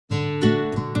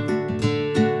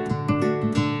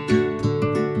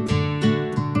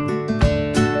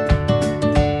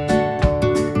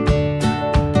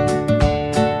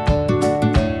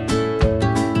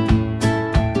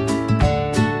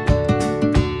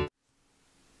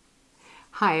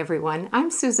Hi everyone, I'm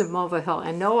Susan Mulvihill,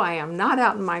 and no, I am not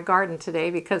out in my garden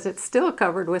today because it's still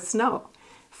covered with snow.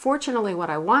 Fortunately, what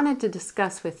I wanted to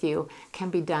discuss with you can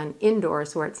be done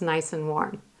indoors where it's nice and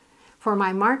warm. For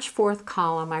my March 4th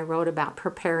column, I wrote about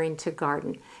preparing to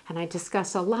garden, and I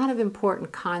discussed a lot of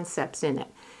important concepts in it,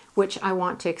 which I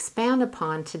want to expand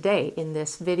upon today in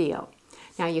this video.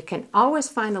 Now, you can always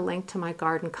find a link to my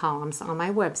garden columns on my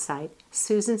website,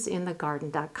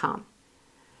 susansinthegarden.com.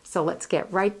 So let's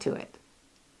get right to it.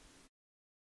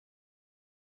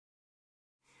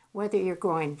 Whether you're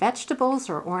growing vegetables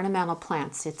or ornamental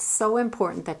plants, it's so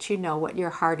important that you know what your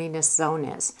hardiness zone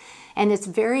is. And it's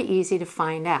very easy to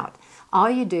find out. All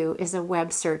you do is a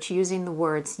web search using the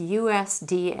words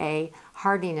USDA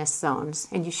hardiness zones,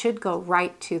 and you should go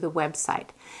right to the website.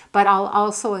 But I'll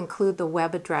also include the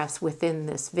web address within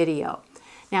this video.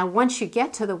 Now, once you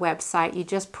get to the website, you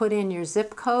just put in your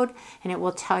zip code and it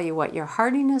will tell you what your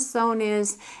hardiness zone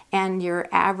is and your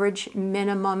average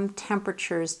minimum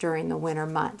temperatures during the winter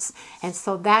months. And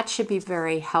so that should be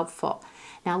very helpful.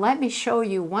 Now, let me show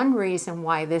you one reason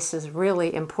why this is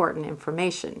really important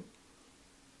information.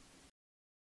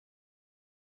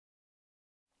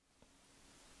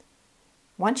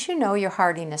 Once you know your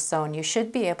hardiness zone, you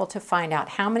should be able to find out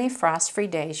how many frost-free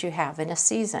days you have in a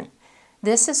season.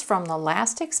 This is from the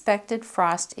last expected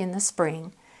frost in the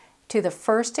spring to the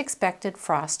first expected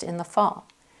frost in the fall.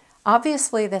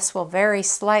 Obviously, this will vary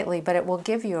slightly, but it will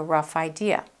give you a rough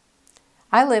idea.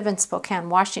 I live in Spokane,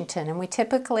 Washington, and we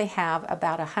typically have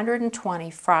about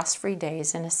 120 frost-free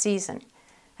days in a season.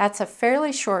 That's a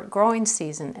fairly short growing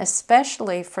season,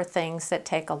 especially for things that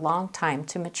take a long time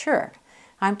to mature.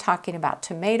 I'm talking about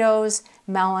tomatoes,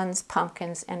 melons,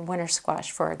 pumpkins, and winter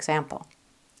squash, for example.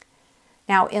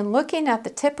 Now, in looking at the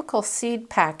typical seed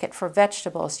packet for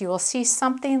vegetables, you will see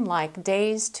something like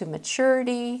days to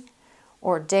maturity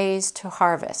or days to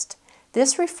harvest.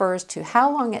 This refers to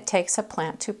how long it takes a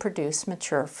plant to produce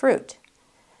mature fruit.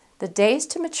 The days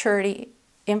to maturity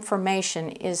information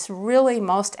is really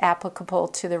most applicable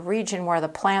to the region where the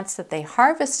plants that they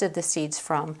harvested the seeds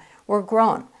from were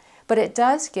grown, but it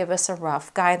does give us a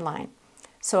rough guideline.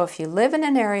 So if you live in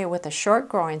an area with a short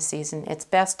growing season, it's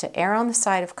best to err on the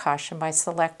side of caution by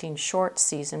selecting short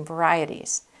season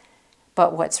varieties.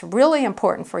 But what's really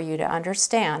important for you to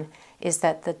understand is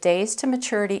that the days to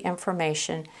maturity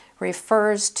information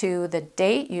refers to the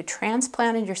date you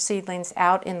transplanted your seedlings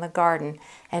out in the garden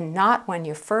and not when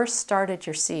you first started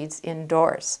your seeds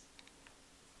indoors.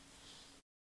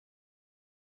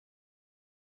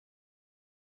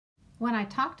 When I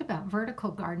talked about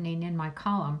vertical gardening in my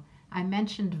column, I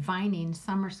mentioned vining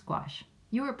summer squash.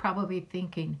 You were probably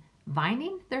thinking,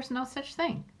 vining? There's no such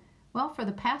thing. Well, for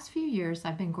the past few years,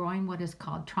 I've been growing what is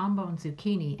called trombone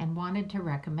zucchini and wanted to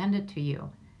recommend it to you.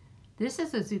 This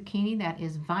is a zucchini that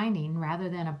is vining rather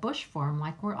than a bush form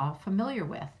like we're all familiar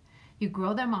with. You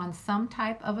grow them on some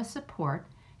type of a support,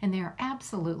 and they are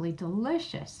absolutely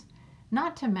delicious,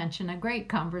 not to mention a great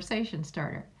conversation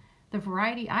starter. The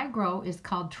variety I grow is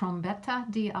called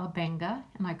Trombetta di Albenga,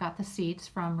 and I got the seeds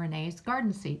from Renee's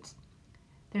Garden Seeds.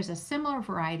 There's a similar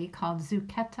variety called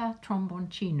Zucchetta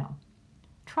Tromboncino.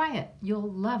 Try it, you'll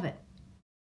love it.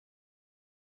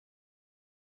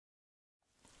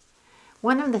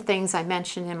 One of the things I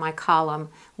mentioned in my column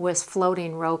was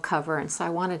floating row cover, and so I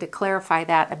wanted to clarify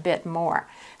that a bit more.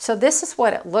 So this is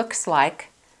what it looks like.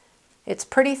 It's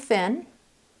pretty thin.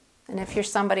 And if you're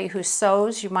somebody who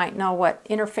sews, you might know what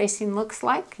interfacing looks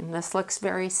like, and this looks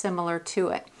very similar to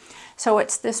it. So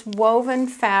it's this woven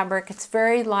fabric. It's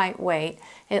very lightweight.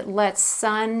 It lets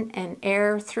sun and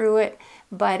air through it,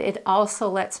 but it also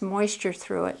lets moisture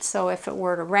through it. So if it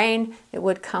were to rain, it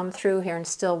would come through here and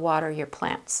still water your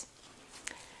plants.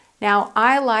 Now,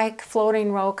 I like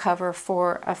floating row cover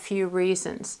for a few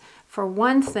reasons. For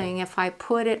one thing, if I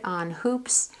put it on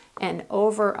hoops and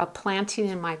over a planting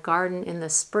in my garden in the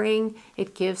spring,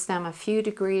 it gives them a few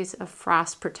degrees of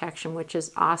frost protection, which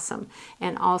is awesome.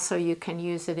 And also you can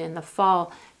use it in the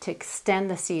fall to extend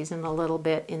the season a little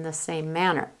bit in the same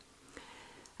manner.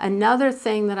 Another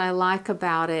thing that I like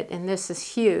about it, and this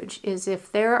is huge, is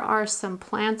if there are some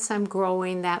plants I'm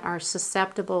growing that are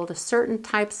susceptible to certain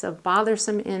types of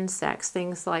bothersome insects,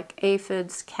 things like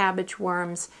aphids, cabbage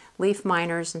worms, leaf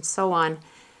miners, and so on,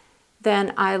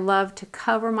 then I love to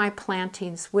cover my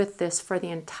plantings with this for the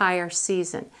entire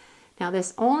season. Now,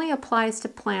 this only applies to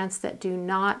plants that do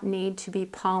not need to be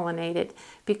pollinated,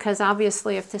 because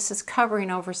obviously if this is covering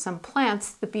over some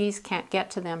plants, the bees can't get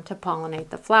to them to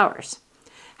pollinate the flowers.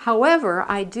 However,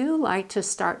 I do like to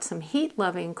start some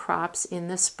heat-loving crops in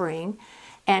the spring,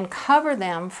 and cover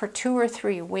them for 2 or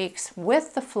 3 weeks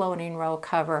with the floating row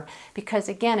cover, because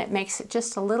again, it makes it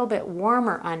just a little bit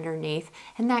warmer underneath,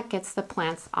 and that gets the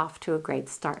plants off to a great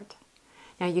start.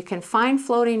 Now you can find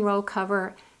floating row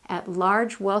cover at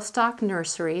large, well-stocked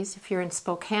nurseries. If you're in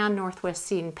Spokane, Northwest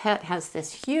Seed and Pet has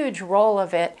this huge roll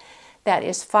of it that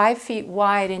is 5 feet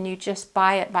wide, and you just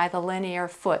buy it by the linear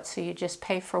foot, so you just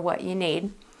pay for what you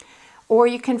need. Or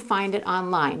you can find it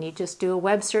online. You just do a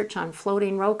web search on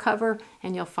floating row cover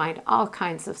and you'll find all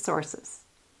kinds of sources.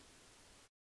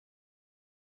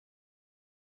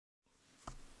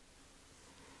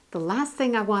 The last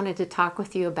thing I wanted to talk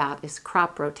with you about is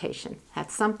crop rotation.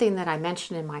 That's something that I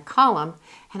mentioned in my column,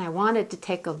 and I wanted to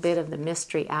take a bit of the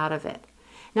mystery out of it.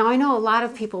 Now I know a lot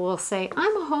of people will say,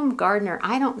 I'm a home gardener,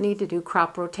 I don't need to do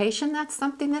crop rotation, that's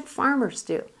something that farmers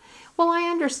do. Well,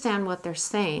 I understand what they're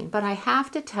saying, but I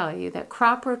have to tell you that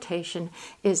crop rotation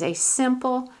is a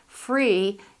simple,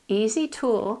 free, easy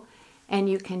tool, and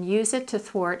you can use it to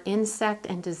thwart insect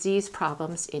and disease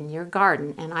problems in your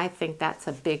garden, and I think that's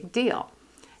a big deal.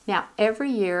 Now, every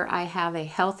year I have a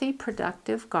healthy,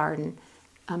 productive garden,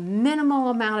 a minimal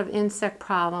amount of insect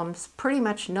problems, pretty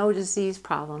much no disease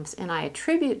problems, and I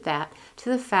attribute that to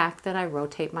the fact that I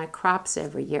rotate my crops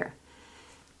every year.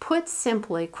 Put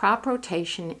simply, crop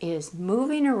rotation is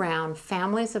moving around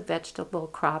families of vegetable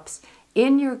crops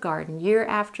in your garden year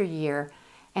after year,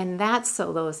 and that's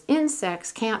so those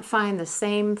insects can't find the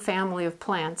same family of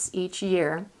plants each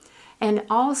year. And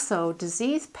also,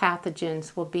 disease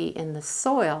pathogens will be in the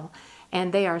soil,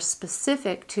 and they are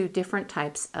specific to different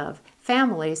types of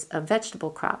families of vegetable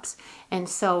crops. And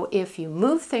so if you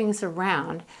move things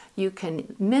around, you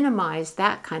can minimize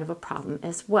that kind of a problem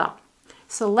as well.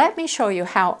 So let me show you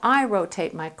how I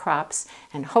rotate my crops,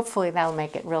 and hopefully that'll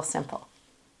make it real simple.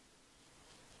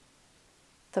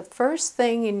 The first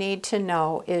thing you need to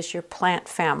know is your plant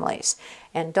families.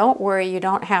 And don't worry, you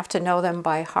don't have to know them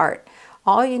by heart.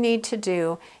 All you need to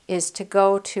do is to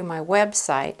go to my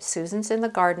website,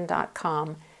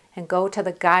 susansinthegarden.com, and go to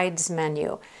the Guides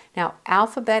menu. Now,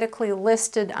 alphabetically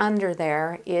listed under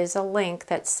there is a link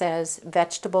that says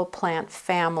Vegetable Plant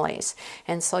Families.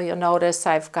 And so you'll notice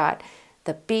I've got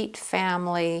the beet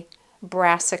family,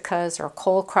 brassicas or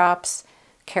cole crops,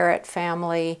 carrot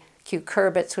family,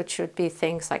 cucurbits, which would be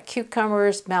things like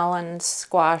cucumbers, melons,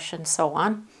 squash, and so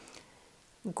on.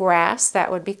 Grass, that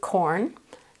would be corn.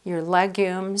 Your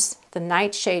legumes, the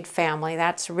nightshade family,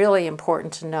 that's really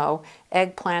important to know.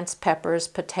 Eggplants, peppers,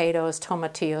 potatoes,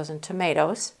 tomatillos, and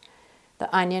tomatoes.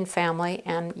 The onion family,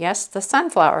 and yes, the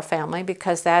sunflower family,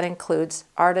 because that includes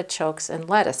artichokes and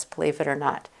lettuce, believe it or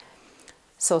not.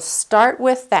 So start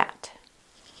with that.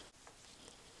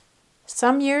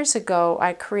 Some years ago,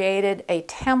 I created a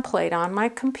template on my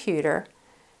computer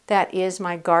that is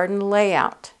my garden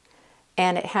layout,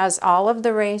 and it has all of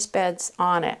the raised beds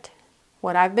on it.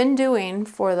 What I've been doing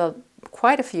for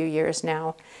quite a few years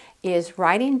now is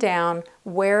writing down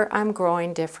where I'm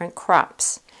growing different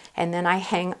crops, and then I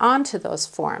hang on to those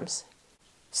forms.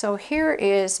 So here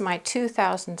is my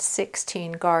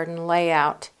 2016 garden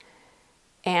layout,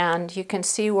 and you can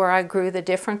see where I grew the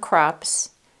different crops.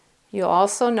 You'll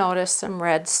also notice some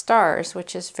red stars,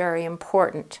 which is very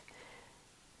important.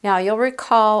 Now you'll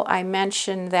recall I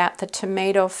mentioned that the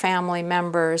tomato family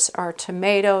members are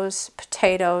tomatoes,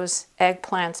 potatoes,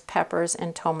 eggplants, peppers,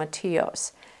 and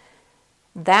tomatillos.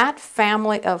 That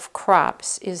family of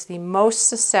crops is the most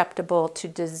susceptible to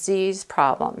disease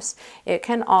problems. It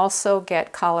can also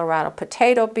get Colorado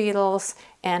potato beetles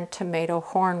and tomato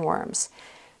hornworms.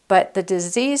 But the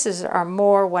diseases are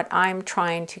more what I'm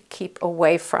trying to keep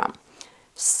away from.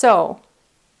 So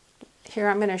here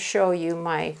I'm going to show you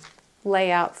my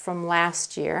layout from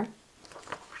last year.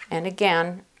 And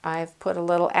again, I've put a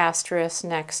little asterisk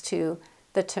next to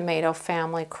the tomato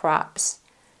family crops.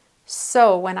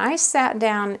 So when I sat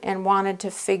down and wanted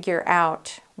to figure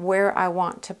out where I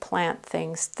want to plant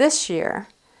things this year,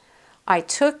 I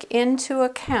took into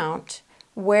account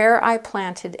where I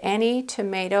planted any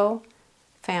tomato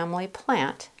family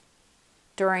plant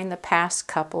during the past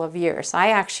couple of years. I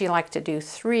actually like to do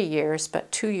 3 years,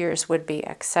 but 2 years would be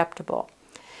acceptable.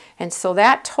 And so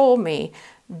that told me,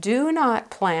 do not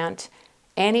plant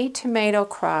any tomato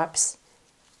crops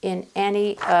in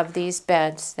any of these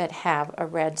beds that have a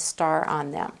red star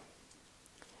on them.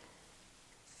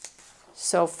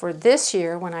 So for this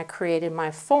year, when I created my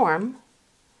form,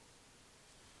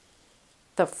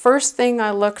 the first thing I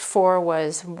looked for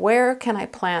was, where can I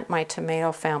plant my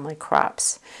tomato family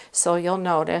crops? So you'll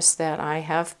notice that I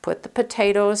have put the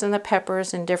potatoes and the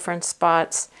peppers in different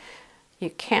spots. You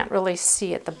can't really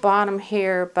see at the bottom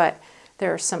here, but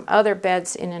There are some other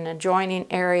beds in an adjoining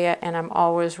area, and I'm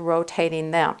always rotating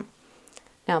them.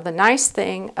 Now, the nice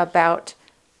thing about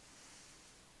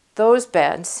those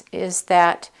beds is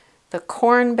that the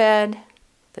corn bed,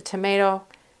 the tomato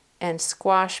and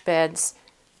squash beds,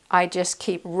 I just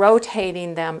keep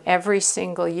rotating them every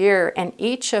single year, and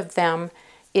each of them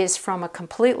is from a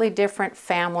completely different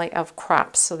family of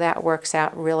crops, so that works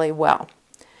out really well.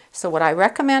 So what I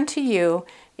recommend to you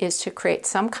is to create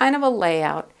some kind of a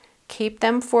layout, keep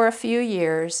them for a few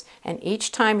years, and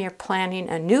each time you're planting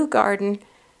a new garden,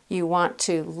 you want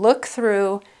to look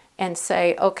through and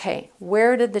say, okay,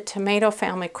 where did the tomato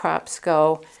family crops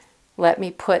go? Let me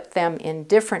put them in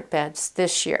different beds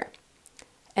this year.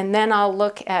 And then I'll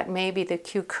look at maybe the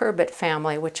cucurbit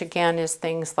family, which again is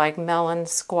things like melon,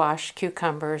 squash,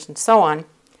 cucumbers, and so on.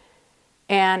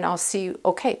 And I'll see,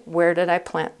 okay, where did I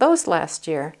plant those last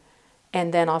year?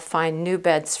 And then I'll find new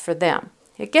beds for them.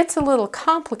 It gets a little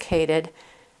complicated,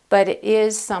 but it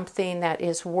is something that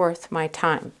is worth my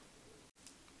time.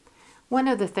 One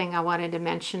other thing I wanted to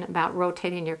mention about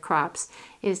rotating your crops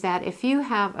is that if you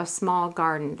have a small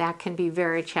garden, that can be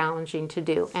very challenging to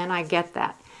do, and I get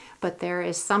that. But there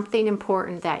is something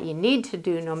important that you need to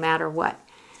do no matter what.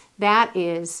 That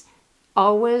is,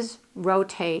 always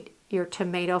rotate your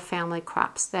tomato family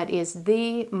crops. That is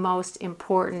the most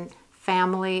important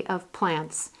family of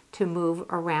plants to move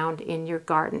around in your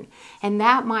garden. And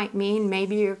that might mean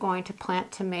maybe you're going to plant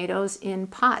tomatoes in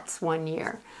pots 1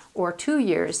 year or 2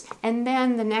 years, and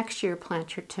then the next year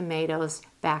plant your tomatoes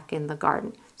back in the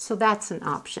garden. So that's an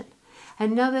option.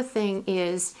 Another thing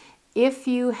is, if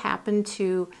you happen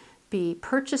to be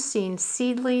purchasing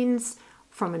seedlings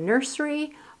from a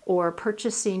nursery or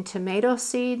purchasing tomato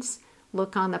seeds,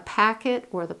 look on the packet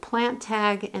or the plant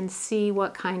tag and see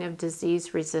what kind of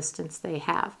disease resistance they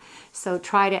have. So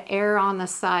try to err on the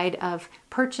side of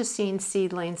purchasing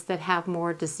seedlings that have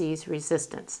more disease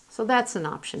resistance. So that's an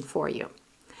option for you.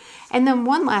 And then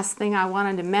one last thing I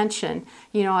wanted to mention,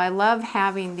 you know, I love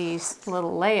having these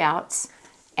little layouts,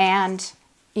 and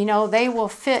you know, they will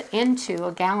fit into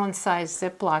a gallon-sized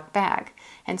Ziploc bag.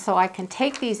 And so I can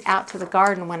take these out to the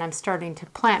garden when I'm starting to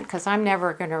plant, because I'm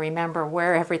never going to remember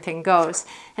where everything goes.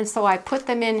 And so I put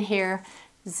them in here,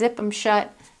 zip them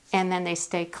shut, and then they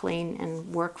stay clean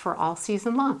and work for all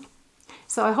season long.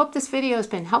 So I hope this video has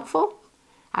been helpful.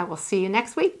 I will see you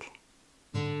next week.